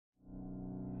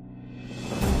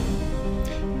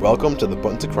Welcome to the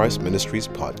Button to Christ Ministries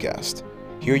podcast.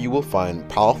 Here you will find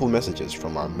powerful messages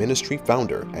from our ministry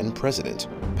founder and president,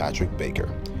 Patrick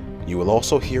Baker. You will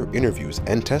also hear interviews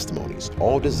and testimonies,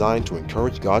 all designed to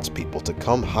encourage God's people to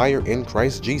come higher in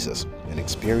Christ Jesus and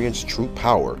experience true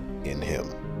power in Him.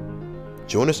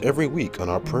 Join us every week on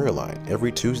our prayer line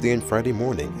every Tuesday and Friday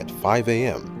morning at 5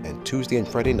 a.m. and Tuesday and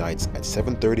Friday nights at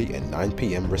 7:30 and 9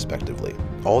 p.m. respectively.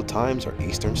 All times are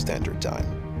Eastern Standard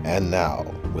Time. And now,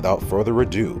 without further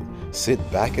ado, sit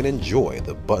back and enjoy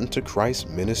the Button to Christ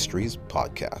Ministries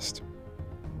podcast.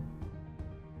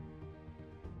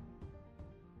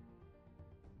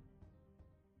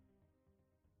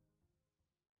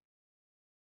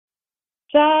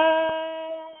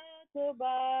 Shall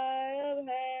by a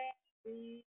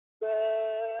happy burden,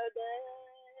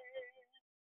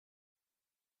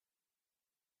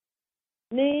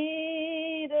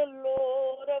 need a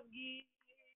load of guilt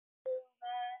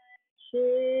and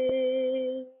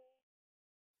shame.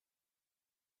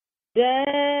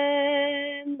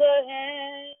 Then the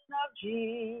hand of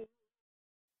Jesus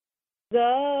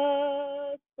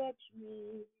touch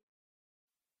me,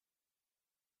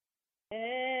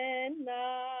 and now I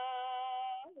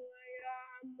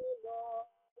am no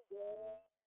longer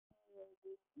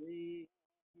free.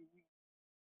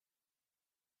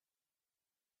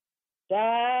 Shackled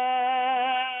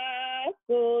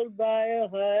by a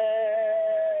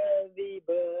heavy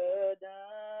burden,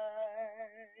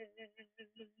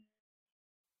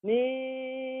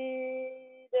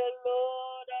 need a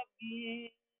load of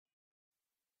guilt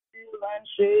and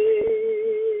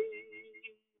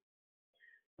shame.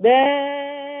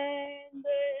 Then the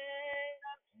hand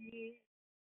of Jesus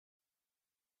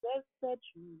touch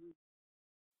me,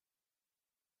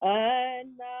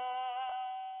 and now I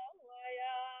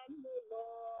am no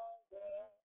longer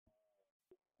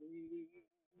free.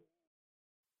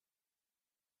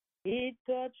 He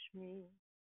touched me,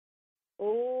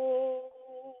 oh,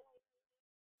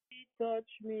 He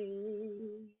touched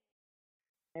me,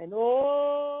 and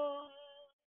oh,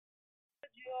 the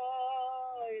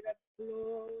joy that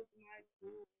flows my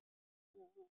soul.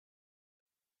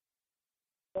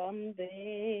 Something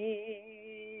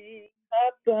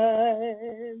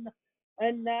happened,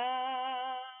 and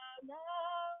now I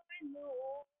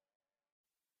know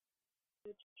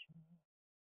it's true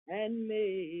and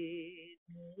made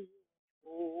me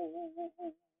whole.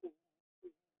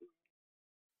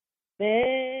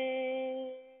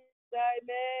 Since I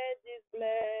met this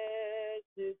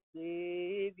blessed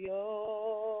Savior,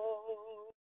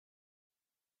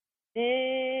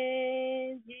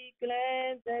 since He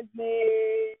cleansed and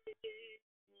made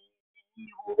me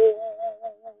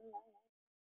whole,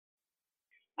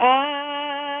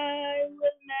 I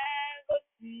will never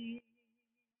cease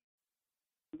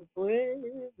to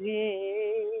praise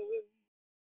Him.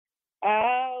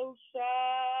 I'll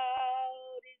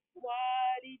shout His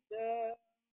wide eternity.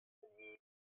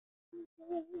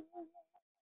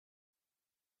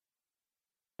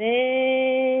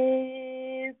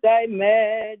 Since I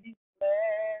met this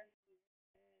blessed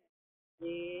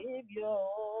Savior,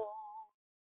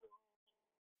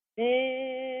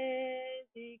 since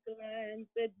He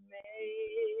cleansed and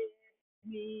made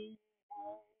me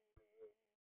whole,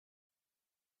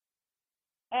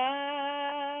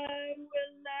 I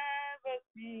will never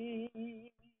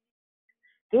cease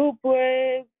to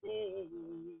praise Him.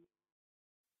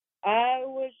 I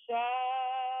will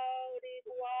shout it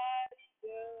while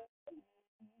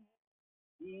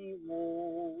He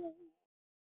won't.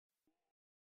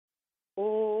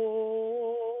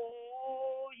 Oh,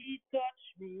 He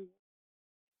touched me.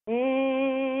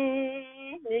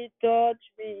 He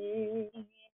touched me.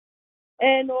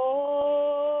 And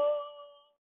oh,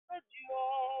 the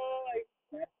joy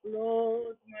that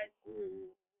flows my soul.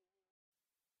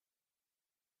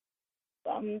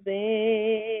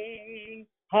 Something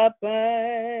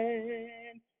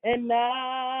happened, and now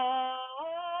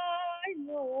I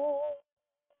know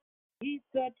He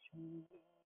touched me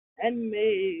and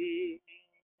made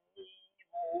me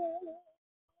whole.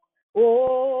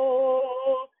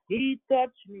 Oh, He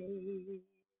touched me.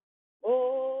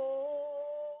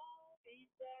 Oh, He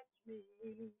touched me.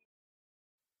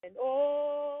 And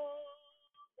oh,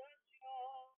 the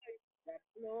joy that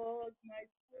flows my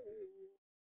soul.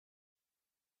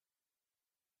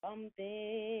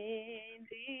 Something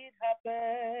did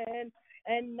happen,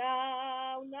 and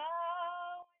now I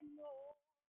know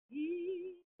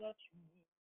He touched me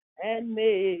and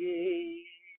made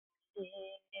me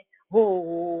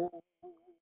whole.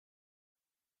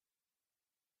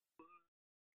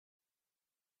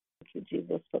 Thank you,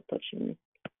 Jesus, for touching me.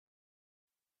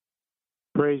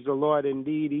 Praise the Lord.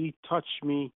 Indeed, He touched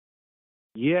me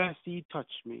Yes, he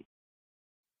touched me.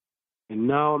 And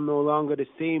now I'm no longer the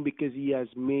same because he has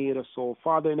made us whole.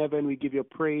 Father in heaven, we give you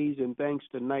praise and thanks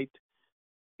tonight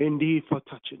indeed for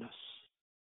touching us.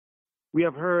 We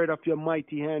have heard of your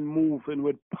mighty hand move and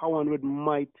with power and with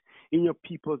might in your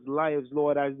people's lives,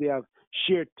 Lord, as they have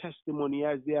shared testimony,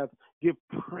 as they have give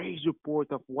praise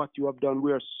report of what you have done.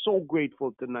 We are so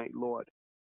grateful tonight, Lord.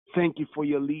 Thank you for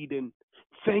your leading.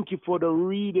 Thank you for the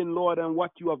reading, Lord, and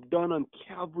what you have done on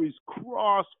Calvary's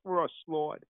cross for us,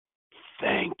 Lord.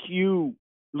 Thank you,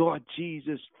 Lord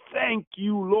Jesus. Thank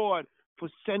you, Lord, for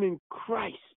sending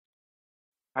Christ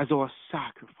as our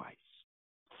sacrifice.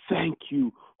 Thank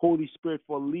you, Holy Spirit,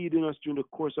 for leading us during the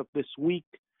course of this week.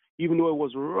 Even though it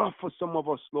was rough for some of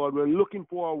us, Lord, we're looking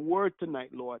for a word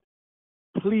tonight, Lord.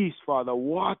 Please, Father,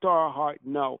 water our heart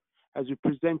now as we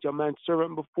present your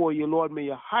manservant before you, Lord. May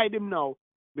you hide him now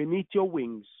beneath your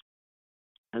wings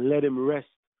and let him rest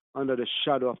under the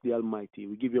shadow of the Almighty.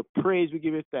 We give you praise, we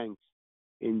give you thanks.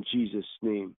 In Jesus'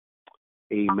 name,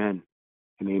 amen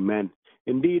and amen.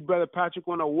 Indeed, Brother Patrick, I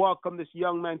want to welcome this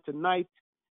young man tonight.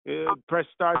 Press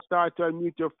star to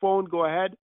unmute your phone. Go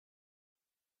ahead.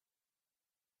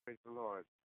 Praise the Lord.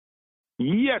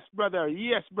 Yes, brother.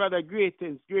 Yes, brother.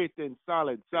 Greetings.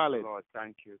 Solid. Lord,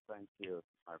 thank you,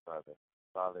 my brother.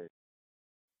 Solid.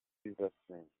 In Jesus'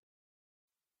 name.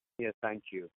 Yeah, thank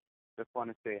you. Just want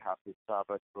to say happy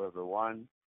Sabbath to everyone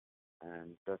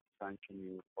and just thanking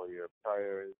you for your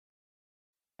prayers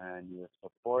and your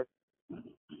support.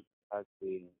 Has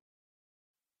been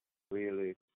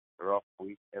really rough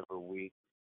week every week.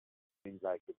 Seems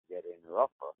like it's getting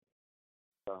rougher.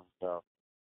 So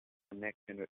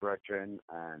connecting with brethren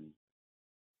and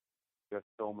just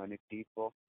so many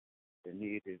people. The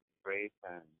need is great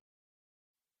and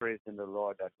praising the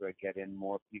Lord that we're getting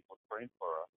more people praying for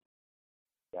us.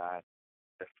 That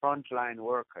the frontline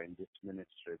worker in this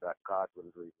ministry, that God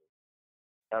will really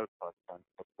help us and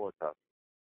support us.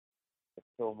 There's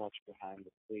so much behind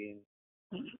the scenes.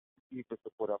 People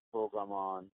to put a program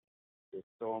on. There's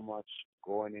so much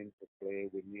going into play.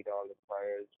 We need all the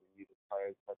prayers. We need the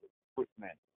prayers for the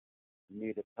equipment. We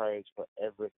need the prayers for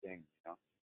everything,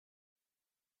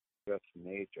 just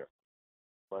major.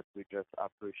 But we just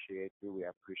appreciate you. We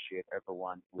appreciate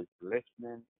everyone who is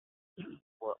listening.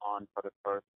 We're on for the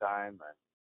first time and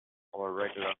our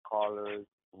regular callers.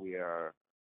 We are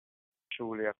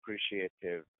truly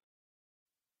appreciative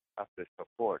of the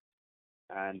support.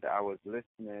 And I was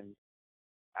listening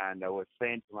and I was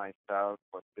saying to myself,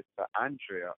 for Sister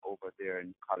Andrea over there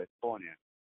in California,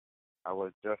 I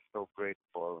was just so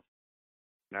grateful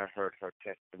when I heard her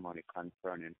testimony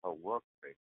concerning her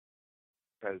workplace.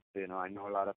 Because, I know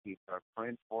a lot of people are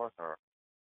praying for her.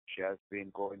 She has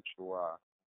been going through a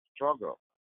struggle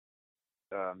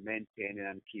maintaining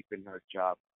and keeping her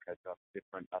job because of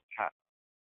different attacks.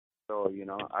 So,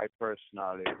 I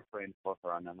personally praying for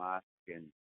her and I'm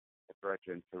asking the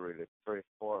brethren to really pray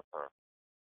for her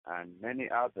and many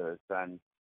others. And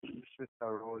Sister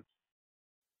Rose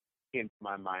came to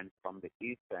my mind from the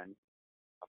east end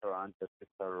of Toronto.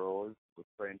 Sister Rose, we're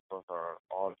praying for her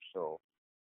also.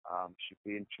 She's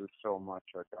been through so much.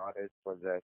 Her daughter is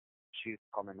possessed. She's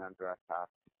coming under attack.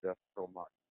 Just so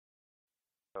much.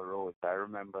 Sister Rose, I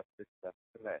remember Sister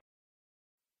Celeste.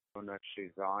 I don't know if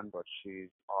she's on, but she's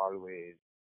always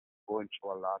going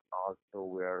through a lot. Also,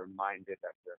 we're reminded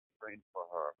that we're praying for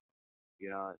her.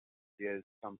 There's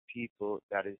some people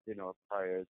that is,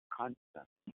 prayers constant.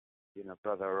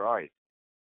 Brother Royce.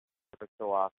 But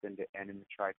so often the enemy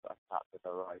tries to attack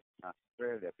Brother Royce in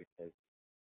Australia because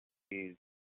his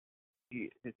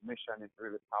mission is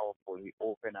really powerful. He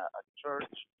opened a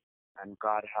church and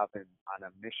God have him on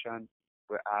a mission.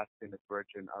 We're asking the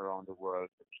brethren around the world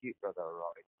to keep Brother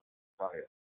Royce quiet.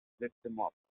 Lift him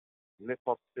up. Lift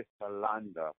up Sister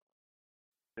Landa,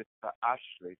 Sister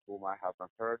Ashley, whom I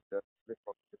haven't heard, just lift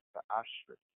up Sister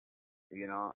Ashley.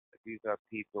 These are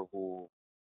people who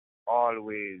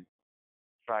always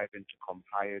striving to come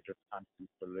higher, just continue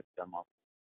to lift them up.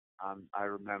 I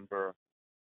remember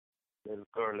a little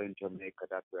girl in Jamaica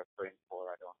that we're praying for.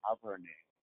 I don't have her name.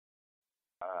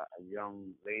 A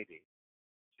young lady.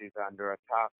 She's under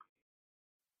attack,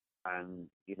 and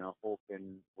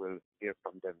hoping we'll hear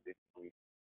from them this week.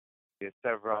 There's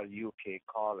several UK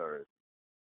callers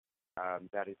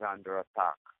that is under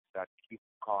attack that keep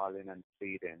calling and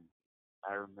pleading.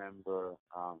 I remember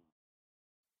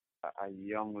a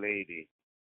young lady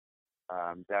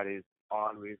that is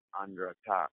always under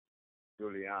attack,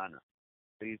 Juliana.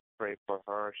 Please pray for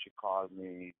her. She called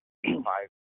me 5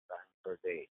 times per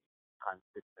day,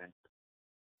 consistent.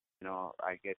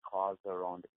 I get calls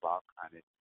around the clock, and it's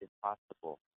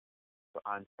impossible to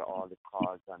answer all the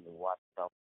calls and the WhatsApp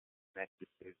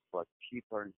messages, but keep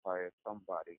her in prayer.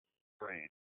 Somebody praying.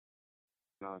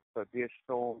 So there's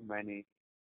so many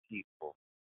people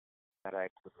that I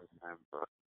could remember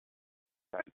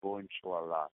that going through a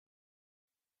lot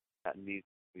that needs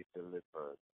to be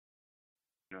delivered.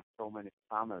 So many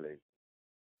families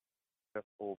just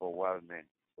overwhelming.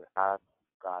 We have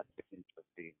God to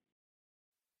intervene.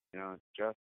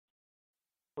 Just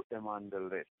put them on the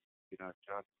list.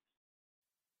 Just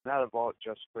not about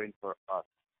just praying for us.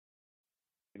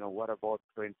 What about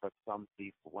praying for some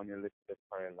people? When you listen to the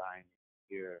prayer line,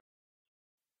 you hear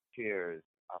tears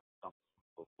of some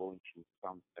people going through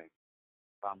something,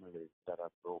 families that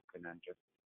are broken and just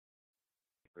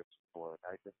restored.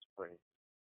 I just pray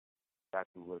that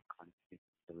we will continue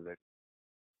to lift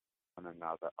one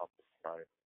another up in prayer.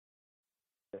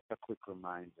 Just a quick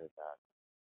reminder that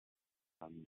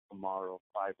tomorrow,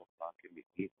 5 o'clock in the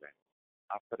evening,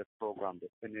 after the program, the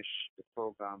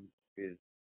program is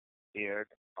aired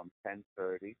from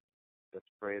 10:30. Just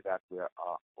pray that we're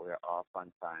off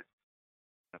on time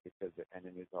because the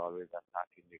enemy is always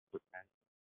attacking the equipment.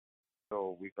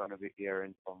 So we're going to be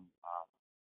airing from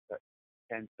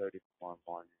 10:30 tomorrow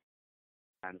morning,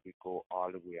 and we go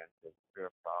all the way until 3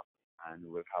 o'clock, and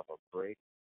we'll have a break,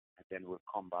 and then we'll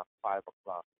come back 5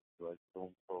 o'clock to a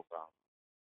Zoom program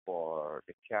for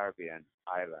the Caribbean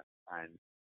island. And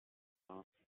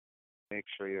make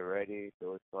sure you're ready.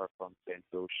 Those who are from St.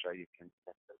 Lucia, you can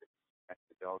send the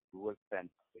message out. We will send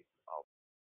it out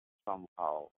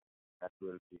somehow. That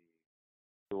will be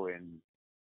doing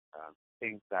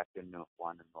things that you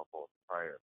want to know about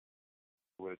prior.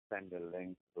 We'll send a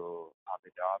link to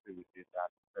Abu Dhabi. We did that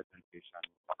presentation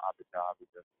for Abu Dhabi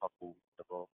just a couple weeks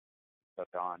ago.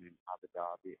 Done in Abu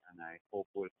Dhabi, and I hope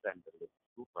we'll send the link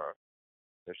to her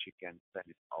so she can send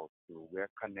it out too. We're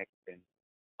connecting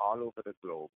all over the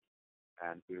globe,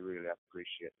 and we really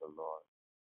appreciate the Lord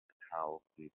and how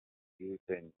He's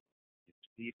using His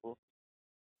people.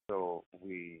 So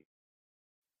we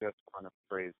just want to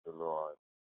praise the Lord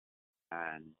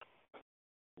and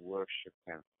worship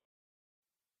Him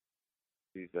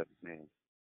in Jesus' name.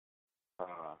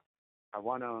 I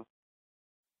want to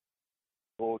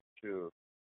go to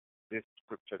this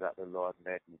scripture that the Lord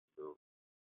led me to.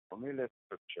 Familiar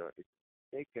scripture is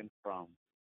taken from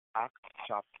Acts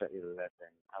chapter 11.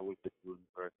 I will be doing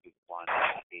verses 1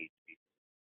 to 8.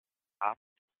 Acts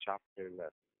chapter 11.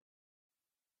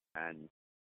 And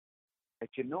if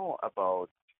you know about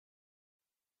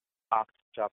Acts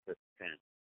chapter 10,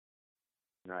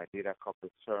 I did a couple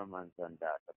of sermons on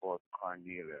that about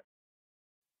Cornelius.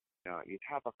 It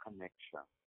have a connection.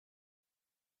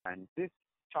 And this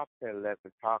chapter 11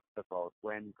 talks about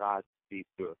when God's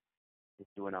people is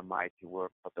doing a mighty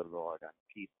work for the Lord and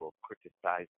people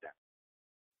criticize them.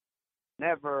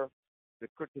 The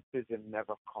criticism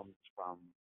never comes from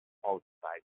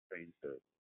outside strangers.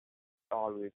 It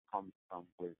always comes from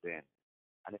within.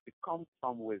 And if it comes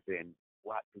from within,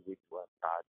 what do we do as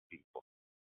God's people?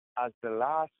 As the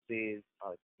last days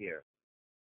are here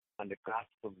and the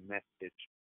gospel message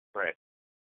spread,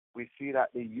 we see that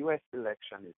the U.S.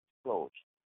 election is close.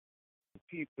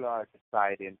 People are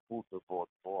deciding who to vote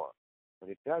for. But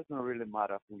it doesn't really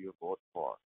matter who you vote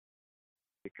for,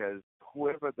 because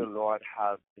whoever the Lord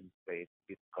has in place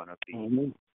is going to be.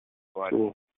 Mm-hmm. But,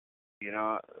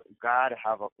 God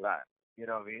have a plan, what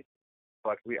I mean?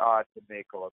 But we are to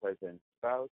make our presence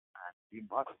felt, and we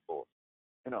must vote,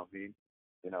 what I mean?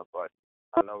 But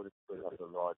allow the Spirit of the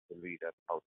Lord to lead us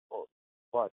how to vote.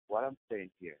 But what I'm saying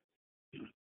here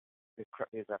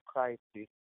is a crisis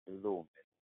looming.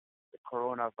 The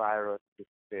coronavirus is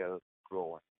still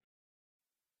growing.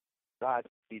 God's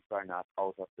people are not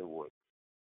out of the woods.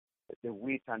 The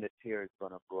wheat and the tear is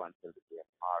going to grow until the day of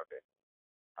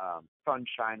harvest.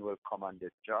 Sunshine will come on the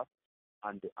just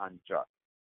and the unjust.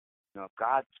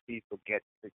 God's people get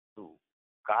sick too.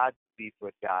 God's people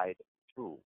died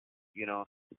too.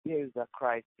 There is a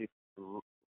crisis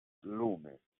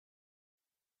looming.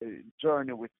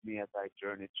 Journey with me as I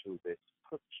journey through this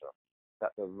scripture,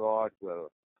 that the Lord will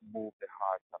move the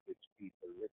hearts of His people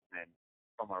listening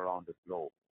from around the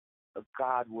globe.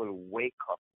 God will wake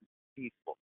up His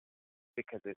people,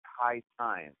 because it's high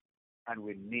time, and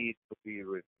we need to be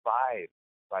revived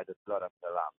by the blood of the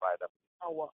Lamb, by the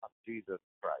power of Jesus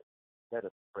Christ. Let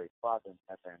us pray. Father in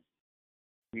heaven,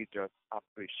 we just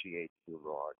appreciate you,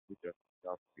 Lord. We just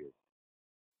love you.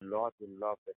 Lord, we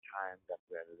love the time that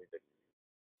we are living in,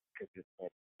 because you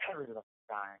said perilous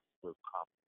times will come.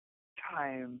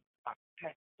 Time of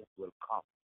testing will come.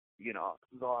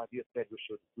 Lord, you said we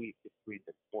should weep between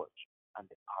the porch and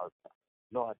the altar.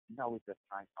 Lord, now is the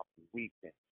time of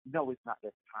weeping. No, it's not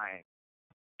the time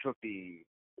to be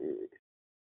uh,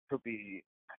 to be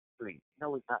asleep.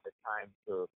 Now is not the time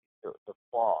to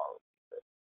fall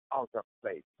out of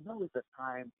place. Now is the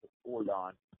time to hold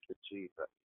on to Jesus.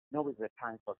 Now is the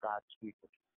time for God's people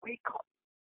to wake up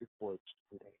before it's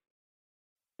too late.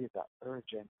 There's an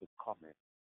urgency coming.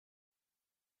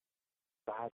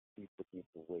 God's people need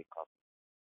to wake up.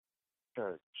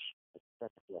 Church,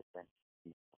 especially against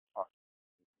people, us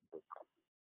need to wake up.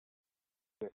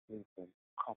 We're sleeping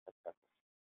comfortably.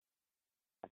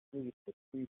 And sleep, the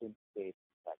sleeping state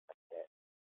is like a dead.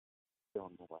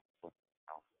 Don't know what's going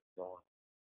on. Lord,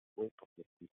 wake up the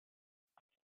people.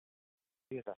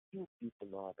 There's a few people,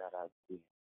 Lord, that have been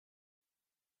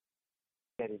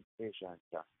getting visions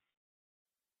and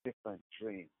different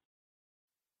dreams.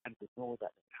 And we know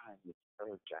that the time is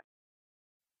urgent.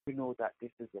 We know that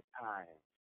this is the time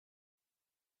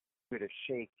with a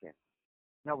shaking.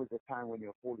 Now is the time when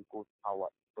your Holy Ghost power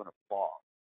is going to fall.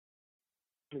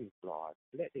 Please, Lord,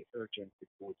 let the urgency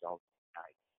go out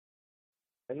tonight.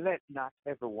 And let not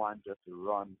everyone just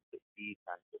run to eat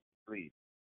and to sleep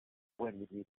when we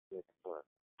need to hear the word.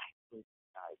 I pray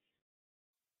tonight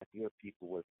that your people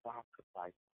will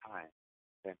sacrifice time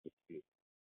and to sleep.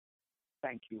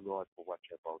 Thank you, Lord, for what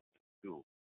you're about to do.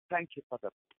 Thank you for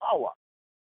the power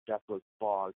that will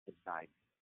fall tonight.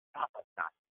 Sabbath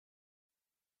night.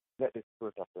 Let the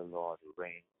Spirit of the Lord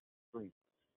reign supreme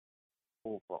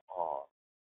over all.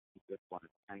 We just want to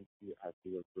thank you as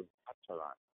you will bring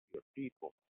utterance to your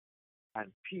people.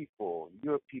 And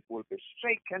your people will be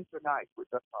shaken tonight with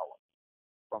the power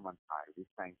from on high. We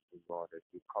thank you, Lord, as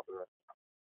you cover us up.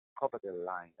 Cover the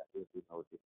line that there will be no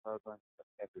disturbance of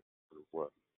every single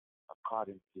word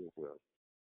according to your will.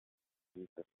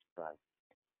 Jesus Christ.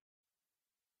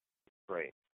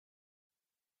 Pray.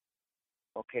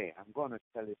 Okay, I'm going to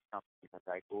tell you something as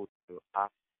I go to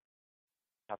Acts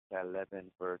chapter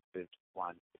 11, verses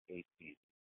 1 to 18.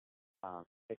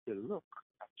 If you look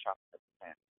at chapter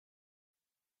 10,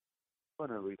 I'm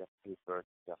going to read a few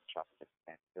verses of chapter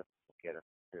 10 just to get us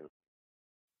through.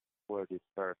 Word is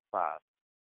very fast,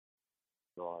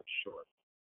 Lord short.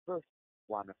 Verse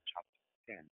 1 of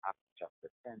chapter 10, Acts chapter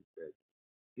 10 says,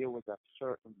 there was a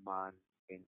certain man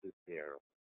in Caesarea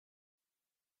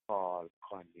called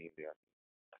Cornelius,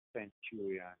 a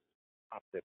centurion of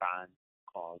the band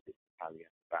called the Italian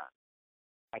band,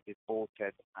 a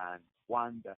devoted and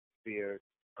one that feared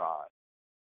God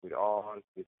with all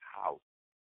his house,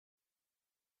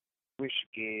 which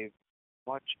gave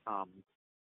much alms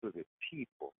to the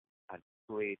people and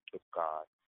prayed to God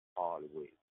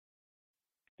always.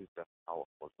 This is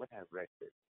powerful. When I read this,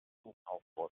 so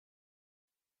powerful.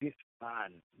 This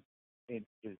man in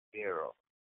Caesarea,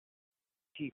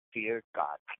 he feared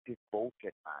God, a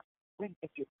devoted man.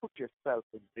 If you put yourself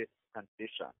in this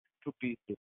condition to be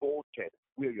devoted,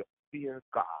 where you fear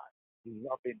God,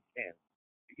 loving Him,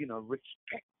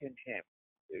 respecting Him,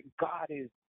 God is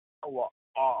our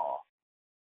all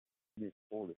in His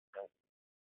holy presence.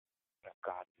 That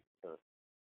God is good.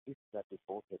 This is a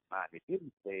devoted man. It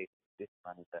didn't say this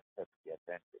man is a sexually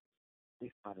adventure.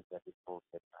 This man is a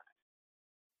devoted man.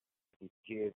 He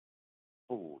gives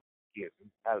food, gives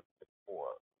help to the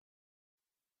poor,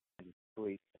 and he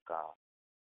prays to God.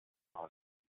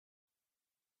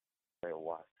 There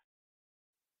was.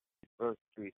 Verse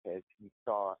 3 says he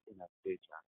saw in a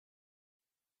vision,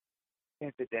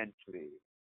 evidently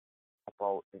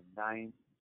about the 9th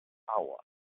hour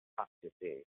of the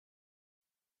day,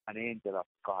 an angel of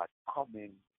God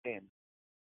coming in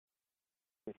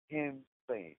with him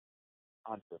saying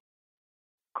unto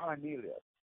Cornelius,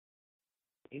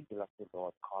 the angel of the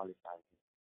Lord calling by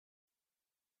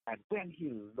him. And when he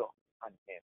looked on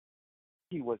him,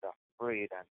 he was afraid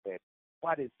and said,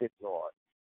 what is it, Lord?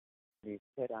 And he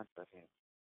said unto him,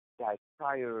 thy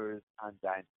prayers and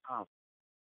thine alms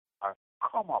are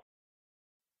come up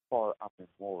for a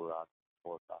memorial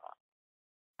for God.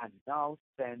 And now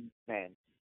send men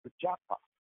to Joppa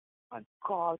and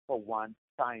call for one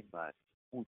Simon,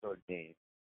 whose name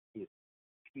is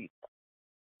Peter.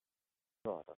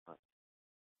 God of mercy.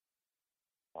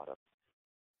 God of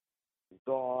mercy.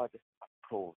 God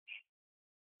approached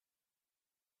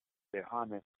the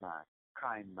honest man,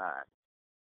 kind man.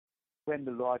 When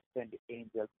the Lord sent the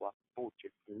angel to approach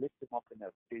him to lift him up in a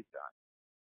vision,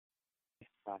 this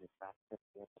man is not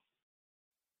acceptable.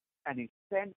 And he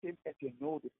sent him, if you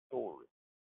know the story,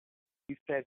 he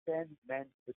said, send men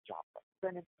to Joppa,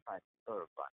 send him to my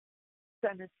servant,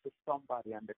 send it to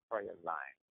somebody on the prayer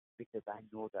line, because I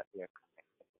know that they are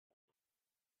connected.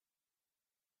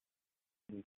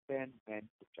 And he sent men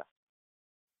to Joppa.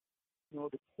 You know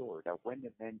the story that when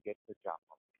the men get to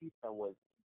Joppa, Peter was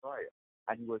in prayer,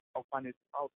 and he was up on his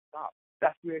housetop,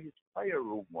 That's where his prayer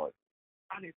room was.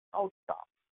 And it's outside.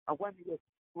 And when he was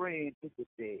praying in the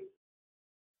day,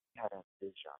 he had a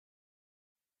vision.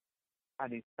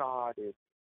 And he saw this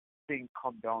thing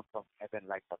come down from heaven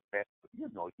like a vessel. You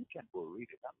know, you can go read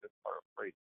it. I'm just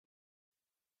paraphrasing.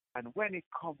 And when it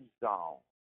comes down,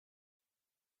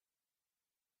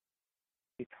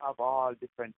 it have all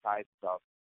different types of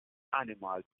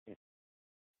animals in it.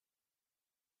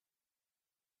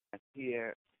 And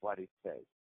here what it says.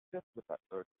 Just look at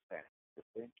verse 10, the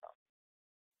same chapter.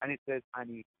 And it says, and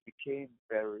he became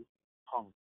very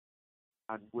hungry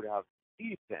and would have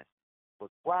eaten. But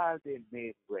while they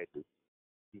made ready,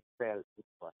 he fell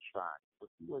into a trance. But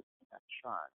he was in a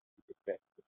trance with the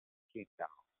vessel came down.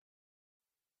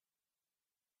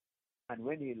 And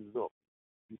when he looked,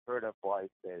 he heard a voice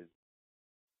says,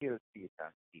 kill Peter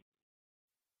and eat.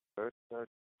 Verse 13,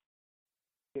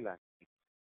 kill and eat.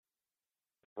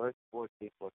 Verse 14,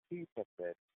 but Peter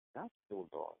said, not so,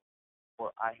 Lord,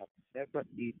 for I have never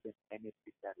eaten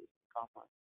anything that is common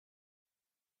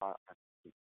or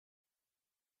unclean.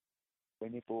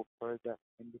 When you go further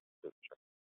in the scripture,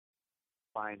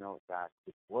 find out that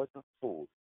it wasn't food,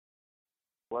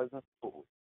 but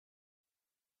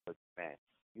man.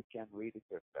 You can read it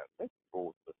yourself. Let's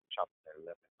go to chapter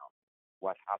 11 now.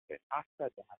 What happened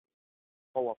after that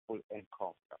powerful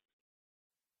encounter?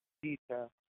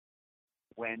 Peter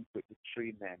went with the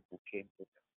three men who came to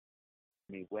him.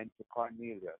 And he went to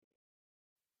Cornelius.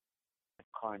 And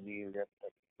Cornelius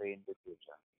explained the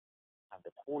vision. And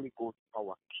the Holy Ghost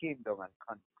power came down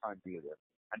on Cornelius.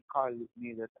 And Cornelius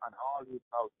and all his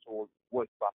household was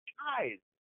baptized.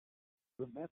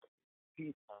 Remember,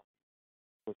 Peter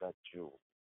was a Jew.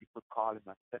 You could call him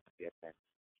a Seventh-day Adventist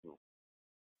Jew.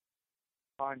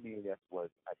 Cornelius was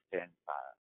a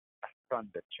Gentile, a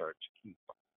Sunday church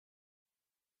keeper.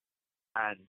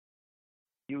 And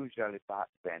usually back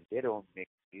then, they don't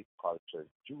mix these cultures.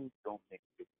 Jews don't mix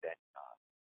with Gentiles.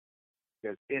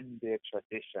 Because in their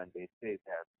tradition, they say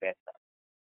they're better.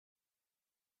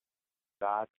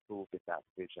 God proved with that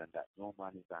vision that no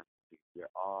man is unclean. We're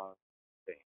all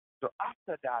the same. So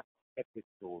after that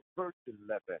episode, verse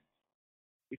 11,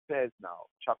 it says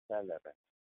now, chapter 11,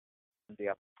 and the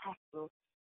apostles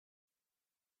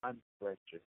and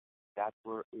brethren that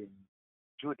were in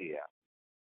Judea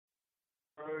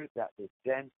heard that the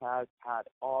Gentiles had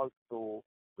also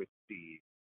received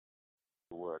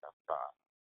the word of God.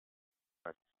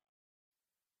 But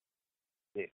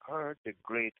they heard the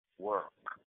great work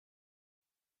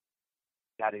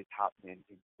that is happening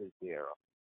in Caesarea.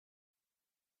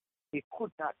 It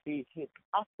could not be hid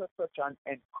after such an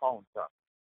encounter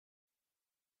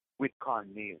with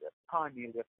Cornelius.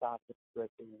 Cornelius started to spread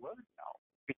the word now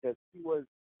because he was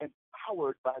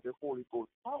empowered by the Holy Ghost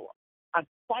power. And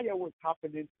fire was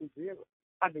happening to Caesarea.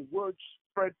 And the word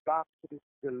spread back to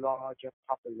the larger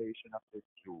population of the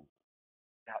Jews.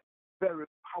 That very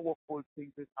powerful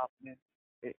thing is happening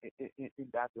in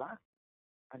that land.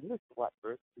 And listen to what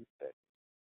verse 2 says.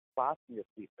 Fasten your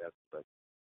seatbelts, but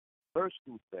verse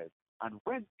 2 says, and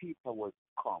when Peter was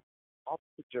come up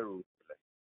to Jerusalem,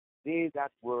 they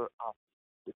that were of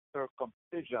the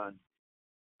circumcision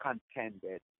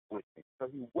contended with him. So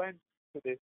he went to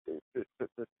the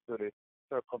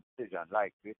circumcision,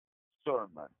 like this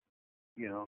sermon, you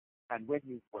know. And when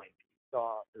he went, he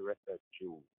saw the rest of the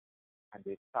Jews, and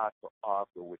they started to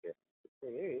argue with him. They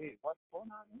say, hey, what's going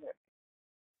on here?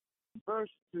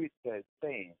 Verse 3 says,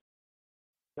 saying,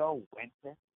 thou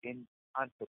wentest in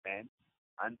unto men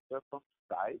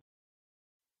uncircumcised,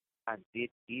 and did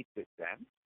eat with them.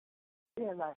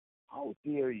 They're like, how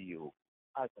dare you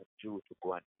as a Jew to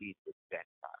go and eat with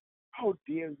Gentiles? How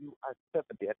dare you as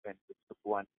Seventh-day Adventists to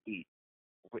go and eat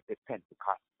with the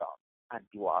Pentecostal and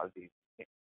do all these things?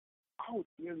 How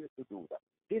dare you to do that?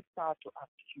 They start to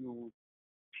accuse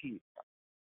Peter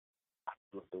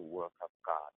of the work of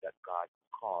God that God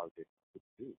called it to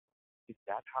do. Is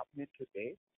that happening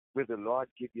today? Will the Lord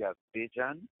give you a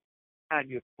vision and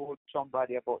you told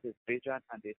somebody about this vision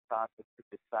and they start to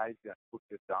criticize you and put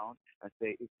you down and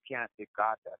say it can't be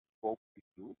God that spoke to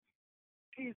you?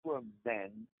 These were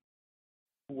men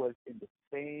who was in the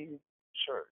same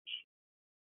church.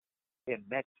 They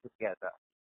met together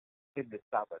in the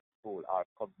Sabbath school or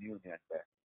communion there.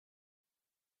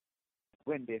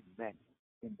 When they met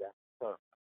in that sermon,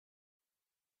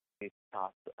 they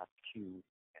start to accuse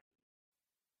him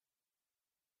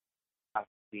of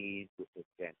being with the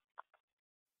Gentiles.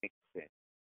 Mixing.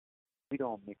 We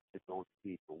don't mix with those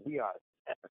people. We are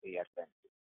Seventh-day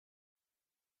Adventists.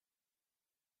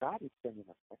 God is sending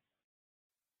us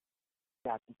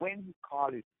that when he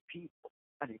calls his people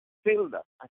and he filled us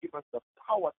and give us the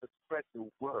power to spread the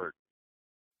word,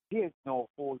 There's no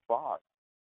hold bar.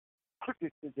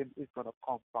 Criticism is going to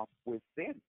come from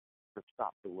within to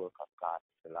stop the work of God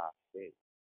in the last days.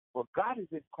 But God is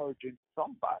encouraging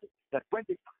somebody that when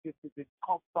the criticism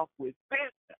comes from within,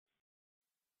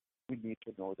 we need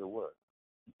to know the word.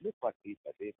 Look what Peter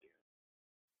did here.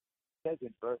 It says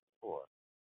in verse 4,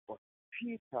 but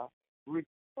Peter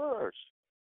refers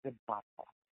the matter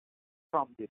from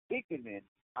the beginning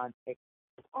and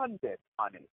expanded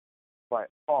on it by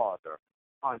order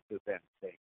unto them,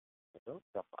 saying, "Don't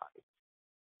somebody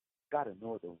got to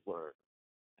know the word.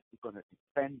 You're going to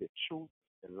defend the truth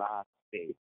in the last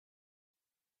days."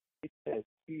 It says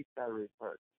Peter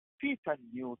rehearsed. Peter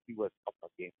knew he was up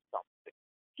against something.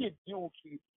 He knew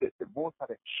that the most of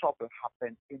the trouble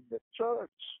happened in the church.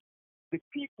 The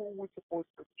people who are supposed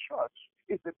to trust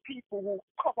is the people who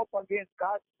come up against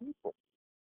God's people.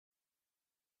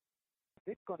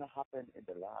 It's going to happen in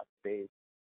the last days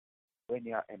when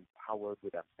you are empowered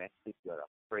with a message. You're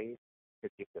afraid to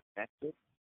give the message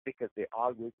because they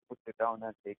always put it down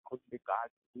and say, couldn't be God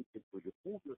speaking to you.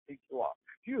 Who do you think you are?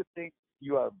 Do you think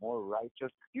you are more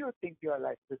righteous? Do you think you are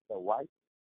like Sister White?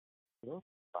 No,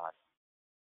 God.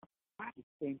 God is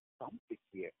saying something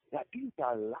here, that these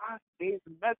are last days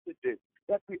messages,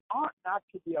 that we ought not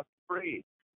to be afraid.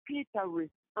 Peter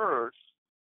refers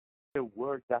the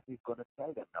words that he's going to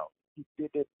tell them now. He did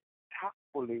it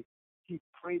tactfully. He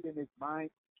prayed in his mind.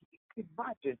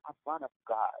 Imagine a man of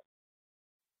God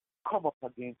come up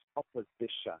against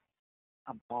opposition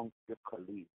amongst your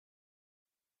colleagues.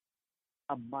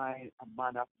 A man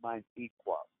of mind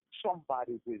equal.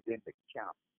 Somebody who is in the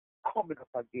camp coming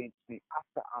up against me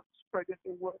after I'm spreading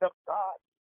the word of God.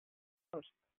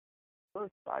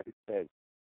 Verse 5 it says,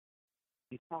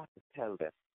 he started to tell them,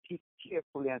 keep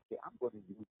carefully and say, I'm going to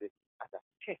use this as a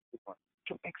testimony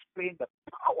to explain the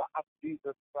power of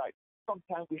Jesus Christ.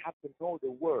 Sometimes we have to know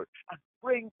the word and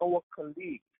bring our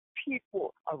colleagues,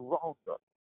 people around us,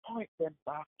 point them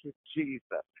back to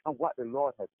Jesus and what the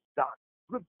Lord has done.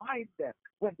 Remind them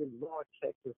when the Lord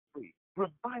set you free.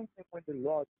 Remind them when the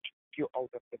Lord took you out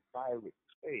of the fiery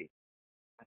clay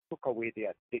and took away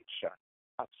the addiction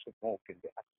of smoking, the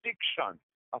addiction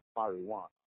of marijuana.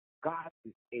 God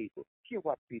is able. Hear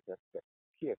what Peter said.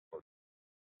 Careful.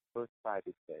 Verse 5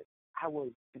 it says, I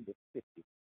was in the city,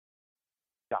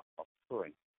 stop of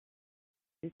praying.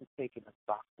 This is taking us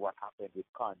back to what happened with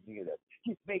Cornelius.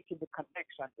 He's making the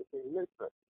connection to say,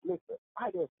 listen,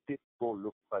 I just did go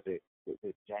look for the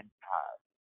Gentiles.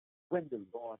 When the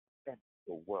Lord sends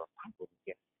the work, I'm going to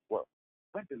get work.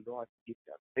 When the Lord gives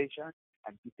a vision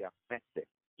and gives a message,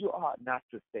 you ought not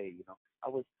to say, I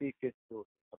was speaking to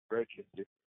a virgin this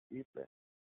evening.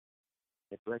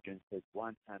 The virgin said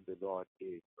one time the Lord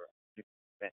gave her a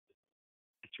message.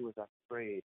 And she was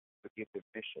afraid to give the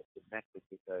message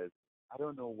because I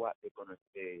don't know what they're going to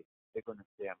say. They're going to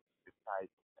say I'm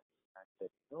disciple. I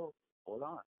said, no, hold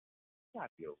on. It's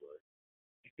not your word.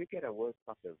 If you get a word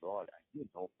from the Lord and you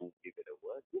know who gave it a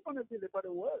word, you're going to deliver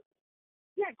the word.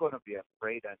 You ain't going to be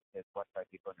afraid and say, what are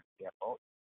you going to say about?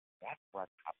 That's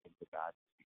what happened to God.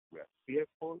 We're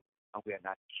fearful and we are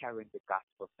not carrying the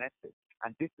gospel message.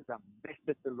 And this is a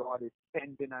message the Lord is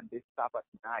sending on this Sabbath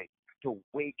night to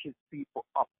wake his people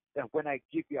up. That when I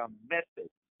give you a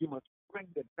message, you must bring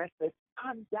the message,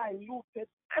 undiluted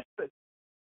message.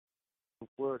 The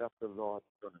word of the Lord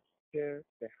is going to stir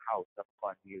the house of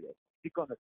Cornelius. It's going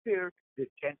to stir the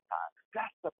Gentiles.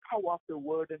 That's the power of the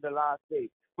word in the last days.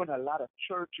 When a lot of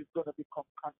church is going to become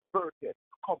converted,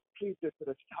 completed to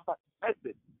the Sabbath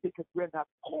message, because we're not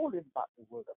calling back the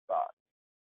word of God.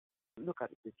 Look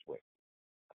at it this way.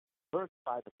 Verse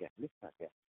 5 again, listen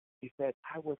again. He said,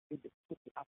 I was in the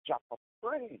city of Joppa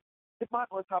praying. The man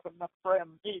was having a prayer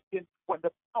meeting when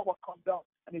the power come down,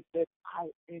 and he said, I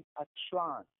in a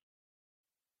trance.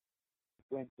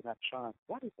 He went in a trance.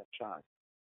 What is a trance?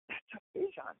 That's a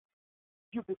vision.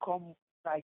 You become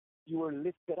like you were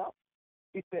lifted up.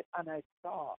 He said, and I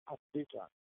saw a vision.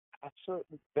 A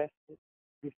certain vessel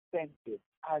descended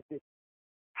as it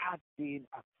had been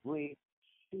a great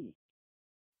sea,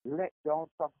 let down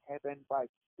from heaven by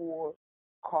 4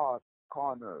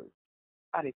 corners.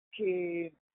 And it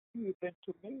came even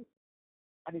to me.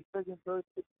 And it says in verse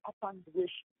 6, upon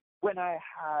which when I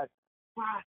had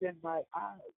fastened my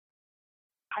eyes,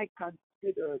 I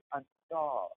considered and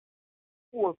saw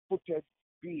 4-footed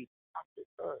beasts of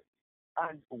the earth,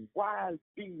 and wild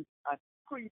beasts, and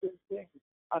creeping things,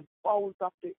 and fowls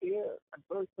of the air. And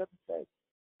verse 7 says,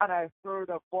 and I heard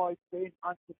a voice saying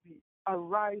unto me,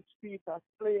 arise, Peter,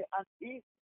 slay and eat.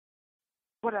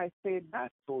 But I say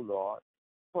not so, Lord,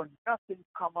 for nothing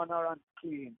common or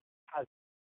unclean has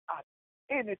at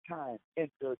any time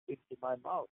entered into my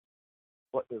mouth.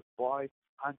 But the voice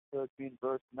answered me in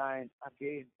verse 9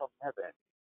 again from heaven.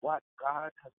 What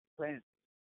God has cleansed,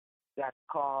 that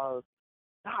cause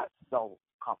not thou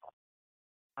come up.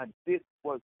 And this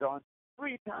was done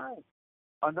 3 times.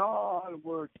 And all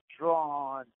were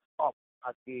drawn up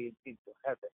again into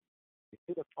heaven. You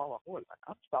see the power. Hold on,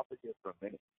 I'm stopping here for a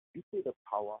minute. You see the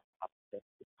power of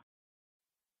testimony.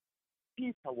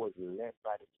 Peter was led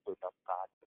by the Spirit of God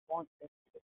to point them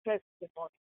to the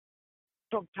testimony.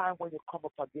 Sometimes when you come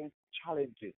up against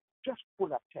challenges, just pull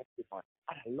a testimony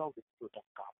and allow the Spirit of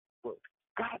God to work.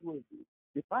 God will do.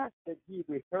 The man said he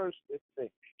rehearsed this thing.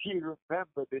 He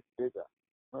remembered this bigger.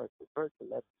 Mercy. Verse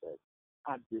 11 says,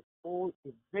 and before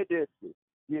immediately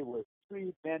there were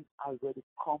 3 men already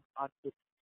come unto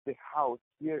the house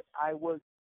where I was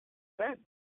sent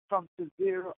from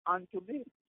Caesarea unto me.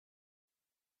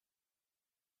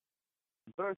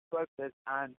 Verse 12 says,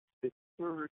 and the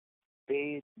Spirit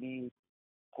bade me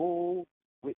go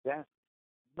with them,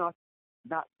 not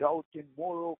doubting.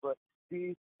 Moreover,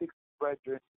 these 6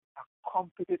 brethren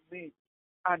accompanied me,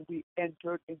 and we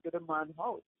entered into the man's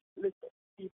house. Listen,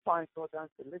 he finds out and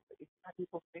said, listen, it's not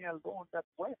even me alone that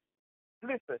went.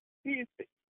 Listen,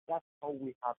 that's how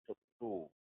we have to prove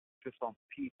to some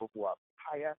people who are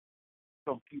pious,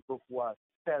 some people who are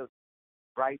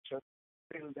self-righteous,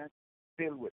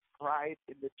 filled with pride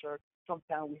in the church.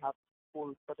 Sometimes we have to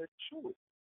pull for the truth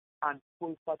and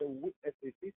pull for the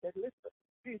witnesses. He said, listen,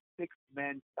 these 6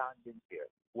 men standing here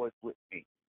was with me.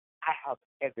 I have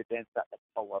evidence that the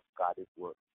power of God is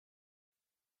working.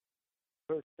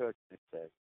 Verse 13 says,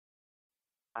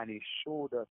 and he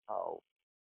showed us how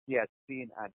he had seen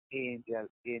an angel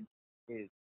in his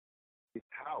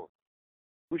house,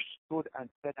 which stood and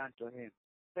said unto him,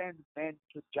 send men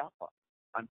to Joppa,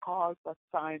 and call for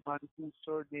Simon, whose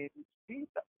surname is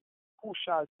Peter, who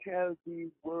shall tell thee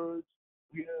words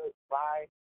whereby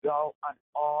thou and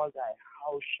all thy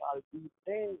house shall be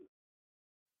saved.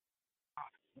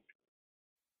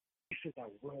 This is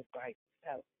a word by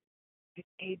itself. The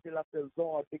angel of the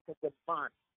Lord, because the man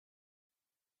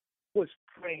was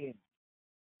praying.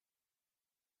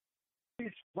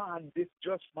 This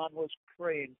just man was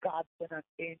praying. God sent an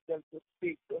angel to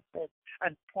speak to him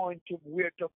and point him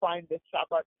where to find the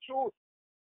Sabbath truth.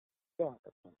 God,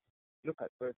 look at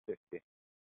verse 15.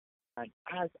 And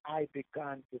as I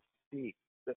began to speak,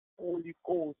 the Holy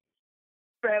Ghost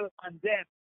fell on them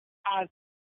as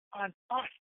on us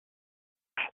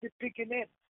at the beginning.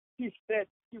 He said,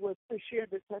 he was sharing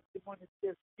the testimony.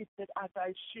 He said, as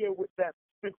I share with them,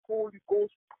 the Holy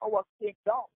Ghost power came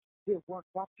down. They weren't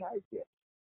baptized yet.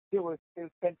 They were still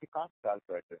Pentecostal,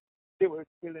 brethren. They were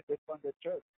still in the Sunday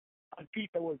church. And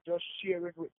Peter was just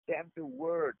sharing with them the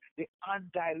word, the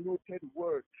undiluted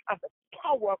word. And the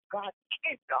power of God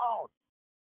came down.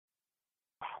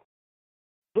 Wow.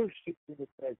 Verse 16 it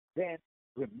says, then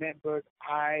remembered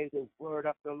I the word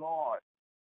of the Lord.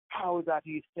 How that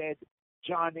he said,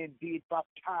 John indeed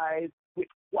baptized with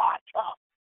water,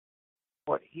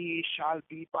 but he shall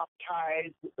be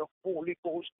baptized with the Holy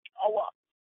Ghost power.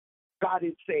 God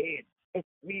is saying, if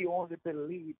we only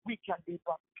believe, we can be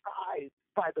baptized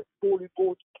by the Holy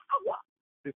Ghost power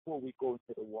before we go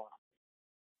into the water.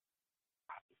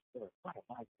 What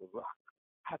am I to rock?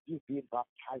 Have you been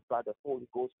baptized by the Holy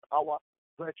Ghost power,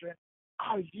 brethren?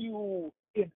 Are you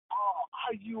in awe?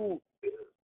 Are you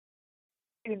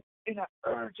in an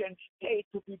urgent state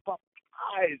to be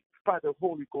baptized by the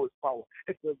Holy Ghost power?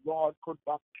 If the Lord could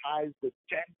baptize the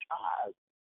Gentiles,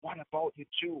 what about the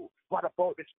Jew? What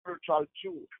about the spiritual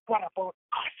Jew? What about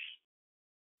us?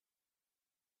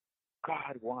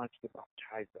 God wants to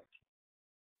baptize us.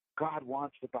 God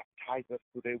wants to baptize us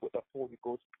today with the Holy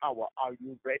Ghost power. Are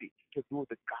you ready to do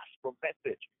the gospel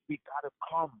message? We got to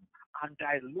come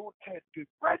undiluted. Be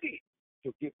ready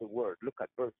to give the word. Look at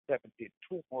verse 17.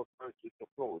 2 more verses to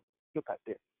close. Look at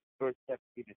this. Verse 17,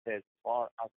 it says, for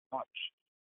as much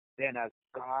then as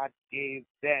God gave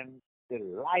them the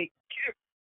like gift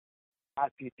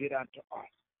as he did unto us,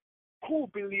 who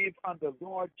believe on the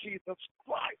Lord Jesus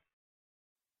Christ,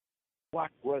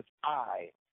 what was I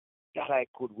that I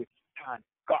could withstand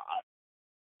God?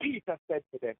 Peter said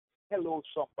to them, hello,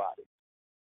 somebody.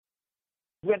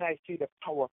 When I see the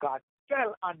power of God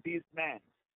fell on these men,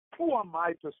 who am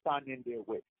I to stand in their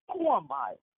way? Who am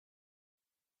I?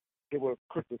 They were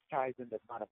criticizing the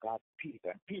man of God,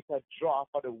 Peter. And Peter draw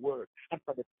for the word and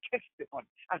for the testimony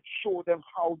and show them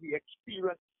how he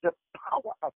experienced the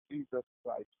power of Jesus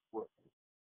Christ's word.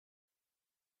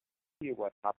 See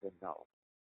what happened now.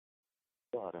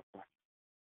 God of God.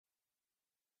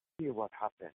 See what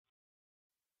happened.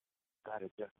 Gotta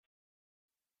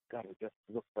just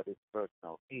look for this verse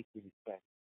now. 18 says,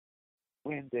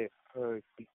 When they heard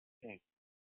these things,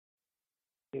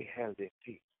 they held their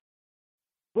peace.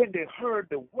 When they heard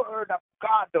the word of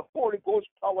God, the Holy Ghost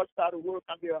power started to work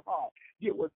on their heart.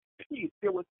 There was peace.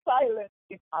 There was silence,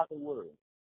 in other words.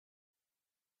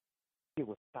 There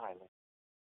was silence.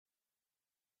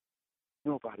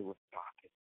 Nobody was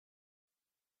talking.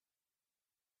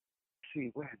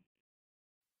 See, when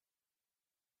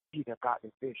Peter got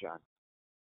the vision,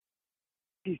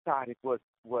 he thought it was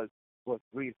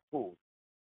real food.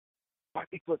 But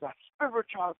it was a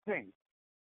spiritual thing.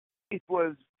 It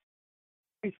wasn't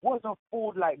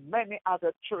food like many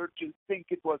other churches think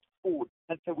it was food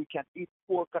and say we can eat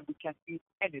pork and we can eat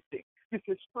anything. This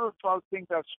is spiritual things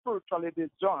that are spiritually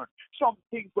discerned. Some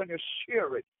things when you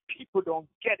share it, people don't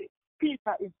get it.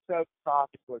 Peter himself thought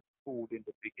it was food in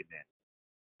the beginning.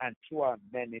 And so are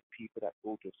many people that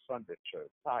go to Sunday church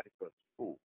thought it was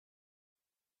food.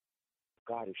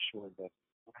 God is showing them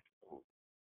what food.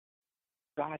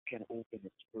 God can open the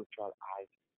spiritual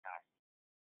eyes tonight.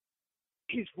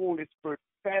 His Holy Spirit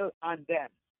fell on them.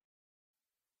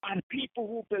 And people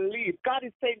who believe, God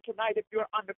is saying tonight, if you're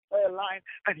on the prayer line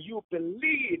and you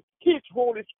believe, His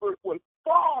Holy Spirit will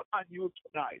fall on you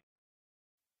tonight.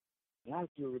 And as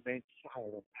you remain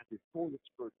silent as His Holy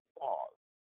Spirit falls,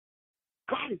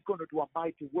 God is going to do a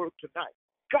mighty work tonight.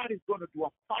 God is going to do a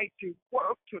mighty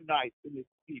work tonight in His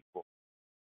people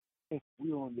if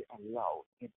we only allow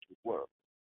Him to work.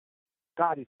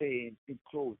 God is saying in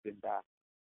closing that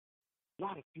a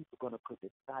lot of people are going to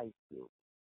criticize you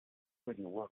when you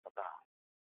work for God.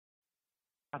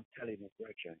 I'm telling you,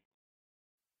 brethren,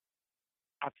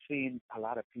 I've seen a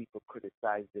lot of people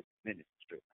criticize this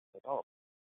ministry. I said, oh,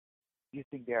 you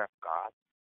think they're God?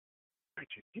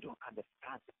 Richard, you don't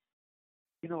understand it.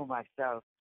 You know, myself,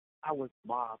 I was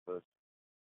marveled,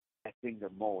 I think,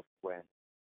 the most when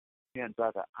me and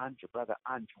Brother Andrew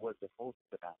was the host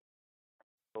of that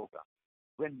program.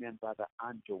 When me and Brother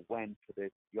Andrew went to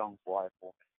this young boy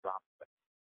home in Brampton,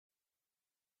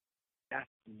 that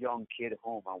young kid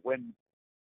home, and when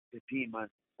the demons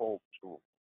spoke to him,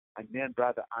 and me and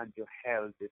Brother Andrew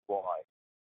held this boy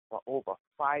for over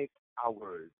 5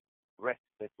 hours,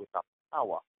 rested with a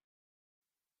power.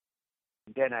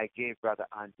 And then I gave Brother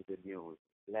Andrew the news,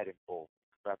 let him go.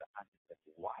 Brother Andrew said,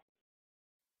 what?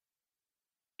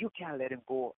 You can't let him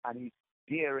go. And he's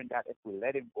daring that if we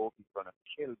let him go, he's going to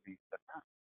kill me tonight.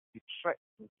 He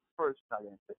threatened me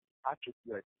personally and said, Patrick,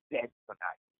 you're dead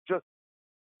tonight. Just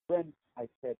when I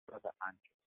said, Brother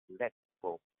Andrew, let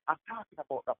go. I'm talking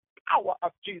about the power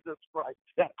of Jesus Christ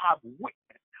that I've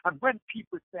witnessed. And when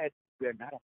people said, we're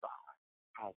not a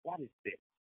God, what is this?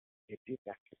 They did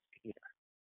that to Peter.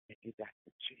 They did that to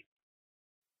Jesus.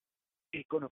 They're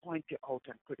going to point you out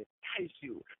and criticize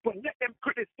you. But let them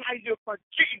criticize you for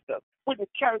Jesus when you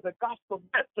carry the gospel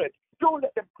message. Don't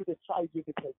let them criticize you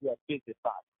because you're busy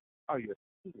body or you're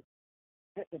sick.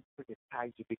 Let them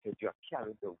criticize you because you're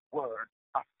carrying the word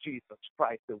of Jesus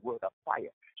Christ, the word of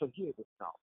fire. So hear this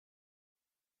now.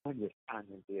 When you're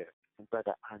standing there, and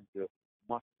Brother Andrew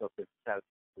mustered himself,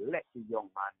 let the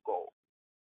young man go.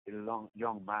 The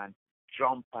young man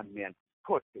jumped on me and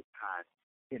put his hand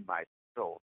in my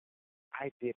throat. I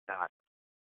did not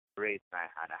raise my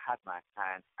hand. I had my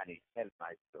hand and he held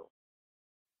my throat.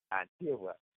 And here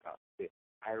was this.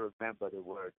 I remember the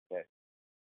word that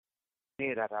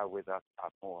they that are with us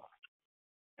are more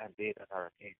than they that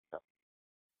are against us.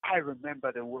 I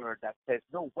remember the word that says,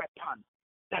 no weapon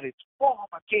that is formed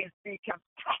against me can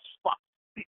prosper.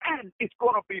 The end is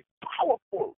going to be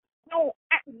powerful. No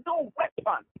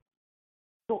weapon.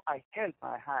 So I held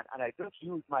my hand and I just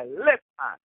used my left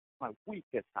hand, my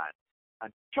weakest hand,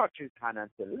 and touched his hand and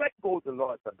said, let go the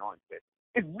Lord's anointed.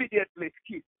 Immediately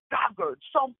he staggered.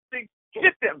 Something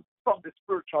hit him from the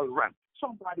spiritual realm.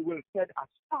 Somebody will say a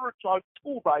spiritual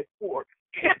 2x4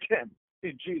 hit him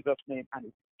in Jesus' name and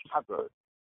he staggered.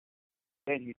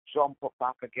 Then he jumped up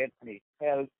back again and he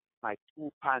held my 2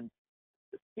 pants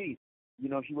to the feet. You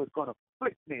know, he was going to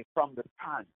flip me from the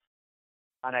pants.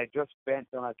 And I just bent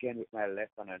down again with my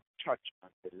left hand and touched and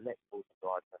said, let go the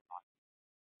Lord's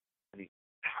anointed. And he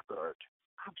staggered.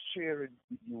 I'm sharing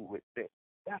with you with this.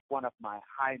 That's one of my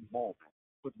high moments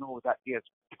to know that there's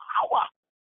power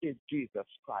in Jesus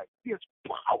Christ. There's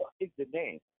power in the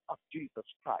name of Jesus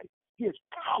Christ. There's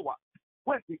power.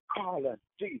 When we call on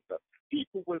Jesus,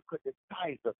 people will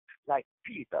criticize us like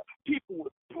Peter. People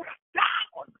will put us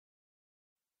down.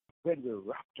 When we're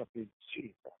wrapped up in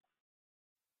Jesus,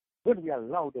 when we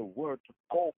allow the word to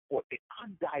go forth, the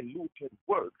undiluted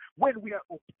word, when we are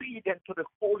obedient to the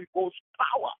Holy Ghost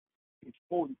power, His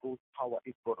Holy Ghost power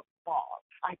is going to fall.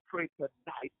 I pray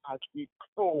tonight as we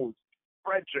close,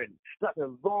 brethren, that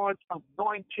the Lord's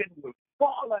anointing will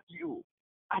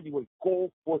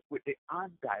but with the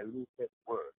undiluted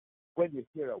word. When you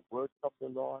hear a word from the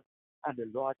Lord and the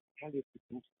Lord tells you to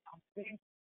do something,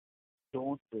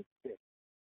 don't resist.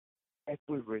 If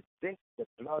we resist, the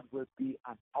blood will be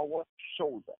on our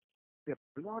shoulder. The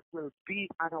blood will be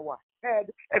on our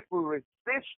head if we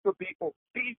resist to be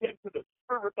obedient to the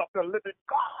Spirit of the living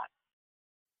God.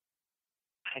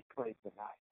 I pray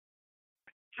tonight.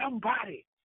 Somebody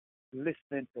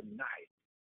listening tonight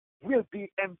will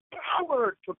be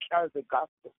empowered to carry the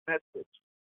gospel message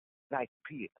like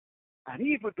Peter. And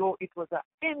even though it was an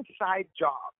inside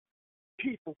job,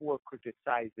 people who were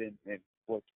criticizing him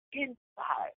was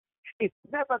inside. It's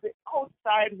never the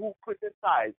outside who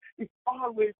criticize. It's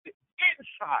always the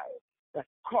inside that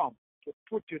comes to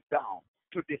put you down,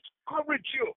 to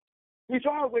discourage you. There's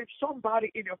always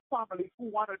somebody in your family who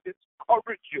want to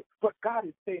discourage you. But God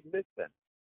is saying, listen,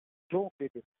 don't be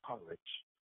discouraged.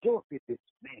 Don't be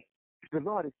dismayed. The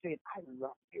Lord is saying, I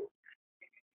love you.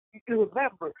 You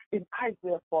remember in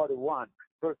Isaiah 41,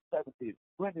 verse 17,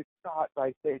 when it starts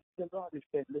by saying, the Lord is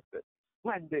saying, listen,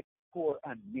 when the poor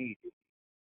and needy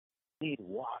need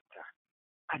water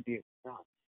and there's none,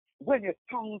 when your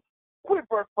tongue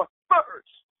quiver for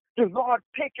thirst, the Lord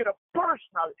take it up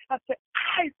personally and say,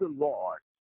 I, the Lord,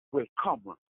 will come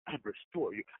and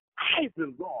restore you. I,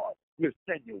 the Lord, will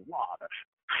send you water.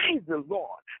 I, the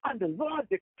Lord, and the Lord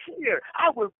declare, I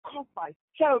will come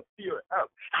myself to your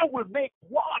help. I will make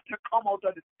water come out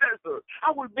of the desert.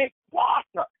 I will make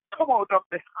water come out of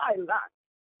the highland.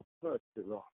 First, the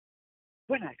Lord.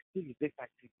 When I see this, I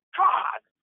say, God,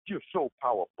 you're so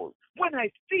powerful. When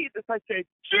I see this, I say,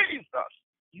 Jesus,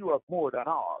 you are more than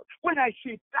all. When I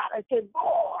see that, I say,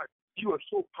 Lord, you are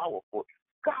so powerful.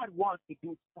 God wants to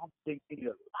do something in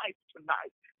your life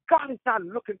tonight. God is not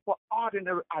looking for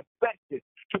ordinary Adventists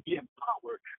to be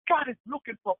empowered. God is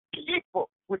looking for people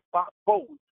with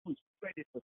backbone who's ready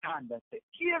to stand and say,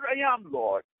 here I am,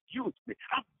 Lord, use me.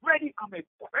 I'm ready, I'm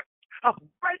equipped. I'm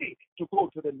ready to go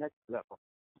to the next level.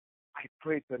 I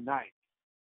pray tonight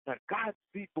that God's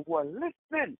people who are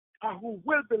listening and who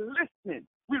will be listening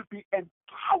will be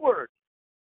empowered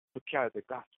to carry the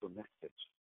gospel message.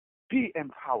 Be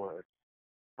empowered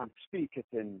and speak it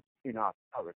in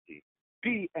authority.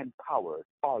 Be empowered,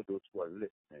 all those who are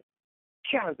listening.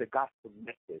 Carry the gospel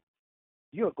message.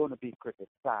 You're going to be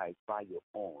criticized by your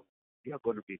own. You're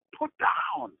going to be put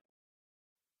down.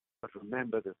 But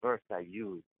remember the verse I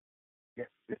used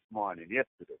yesterday.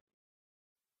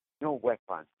 No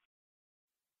weapon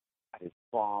that is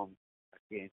formed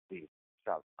against thee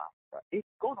shall prosper.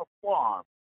 It's going to form,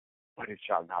 but it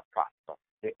shall not prosper.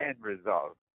 The end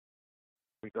result,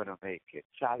 we're going to make it.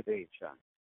 Salvation.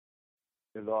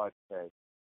 The Lord says,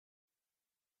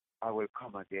 I will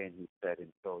come again, he said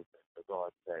in Joseph. The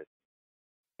Lord says,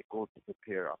 I go to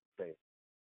prepare a place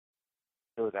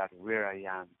so that where I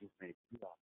am, you may be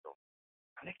also.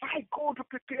 And if I go to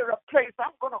prepare a place,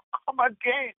 I'm going to come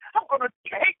again. I'm going to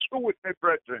take you with me,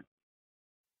 brethren.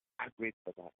 I wait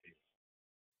for that day,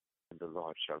 and the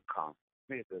Lord shall come.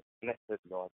 May the blessed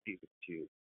Lord be with you.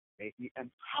 May he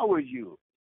empower you.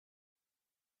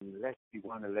 Unless you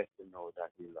want to let you know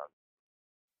that he loves you.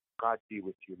 God be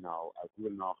with you now. I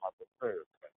will now have a prayer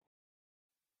request.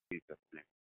 In Jesus' name.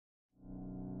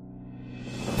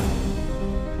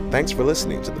 Thanks for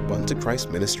listening to the Bun to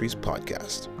Christ Ministries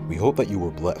podcast. We hope that you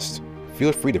were blessed.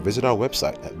 Feel free to visit our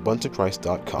website at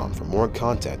buntochrist.com for more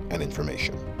content and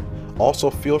information.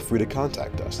 Also, feel free to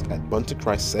contact us at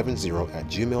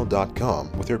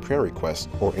buntochrist70@gmail.com with your prayer requests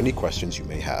or any questions you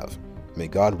may have. May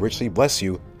God richly bless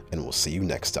you, and we'll see you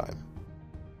next time.